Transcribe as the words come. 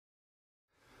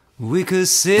We could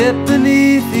sit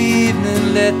beneath the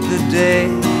evening, let the day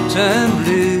turn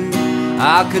blue.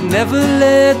 I could never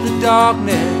let the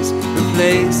darkness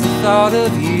replace the thought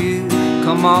of you.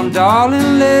 Come on,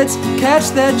 darling, let's catch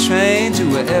that train to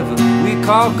wherever we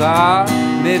call God.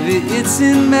 Maybe it's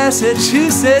in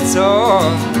Massachusetts or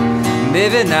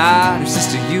maybe not. It's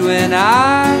just you and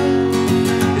I.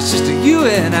 It's just you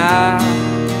and I,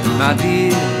 my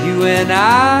dear, you and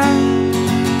I.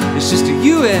 It's just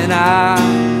you and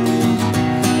I.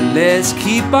 Let's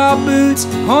keep our boots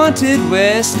pointed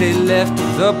west, stay left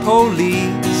of the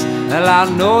police. Well, I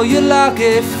know you're like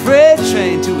a freight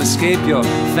train to escape your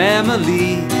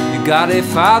family. You got a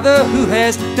father who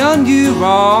has done you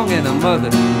wrong and a mother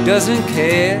who doesn't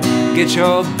care. Get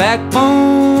your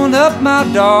backbone up, my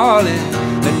darling,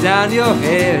 let down your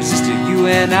hair. It's just you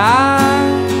and I.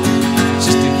 It's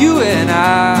just you and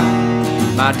I,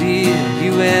 my dear,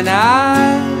 you and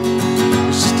I.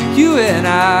 It's just you and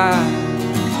I.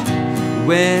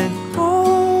 When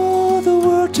all the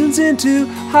world turns into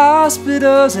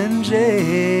hospitals and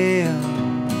jails,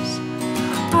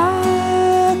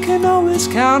 I can always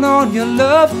count on your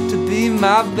love to be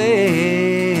my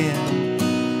babe.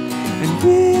 And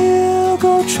we'll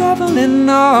go traveling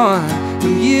on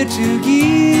from year to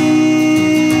year,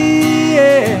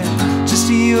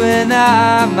 just you and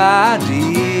I, my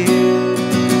dear.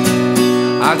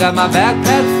 I got my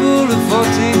backpack full of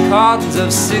 14 cartons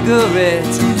of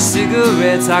cigarettes.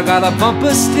 I got a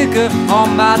bumper sticker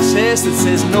on my chest that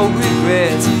says no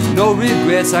regrets, no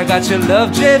regrets. I got your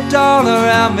love draped all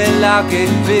around me like a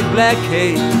big black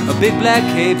cape, a big black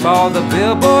cape. All the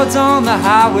billboards on the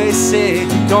highway say,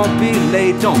 don't be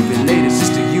late, don't be late. It's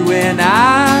just you and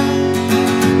I.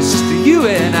 It's just you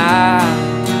and I,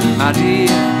 my dear,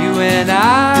 you and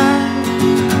I.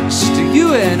 It's just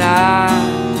you and I.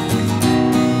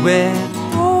 When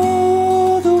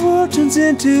all the world turns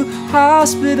into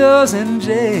hospitals and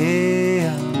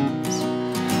jails,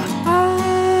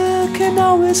 I can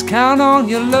always count on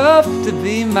your love to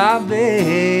be my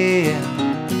babe.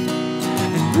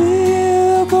 And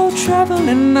we'll go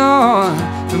traveling on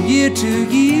from year to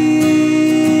year,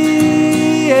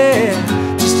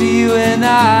 just you and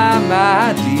I,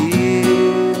 my dear.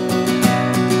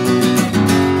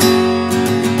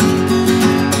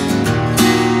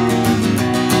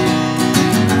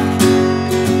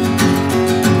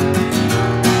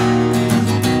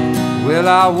 Well,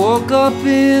 I woke up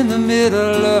in the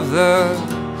middle of the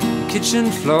kitchen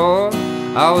floor.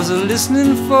 I was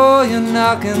listening for you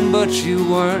knocking, but you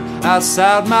weren't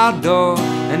outside my door.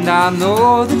 And I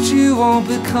know that you won't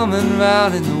be coming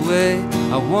round in the way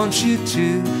I want you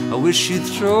to. I wish you'd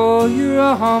throw your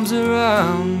arms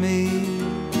around me,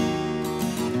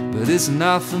 but it's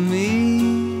not for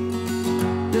me.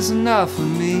 It's not for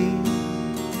me.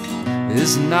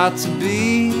 It's not to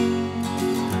be.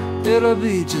 It'll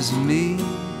be just me.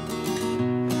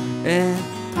 And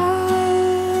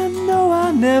I know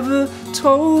I never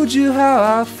told you how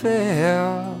I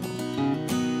felt,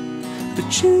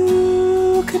 but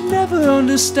you could never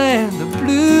understand the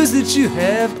blues that you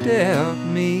have dealt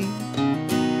me.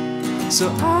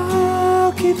 So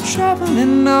I'll keep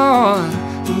traveling on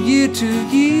from year to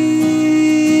year,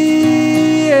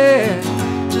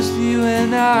 just you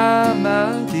and I,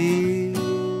 my dear.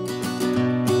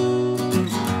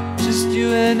 Just you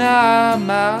and I,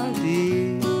 my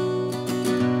dear.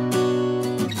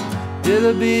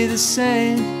 It'll be the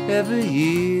same every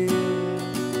year.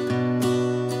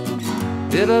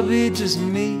 It'll be just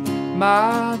me,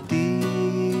 my dear.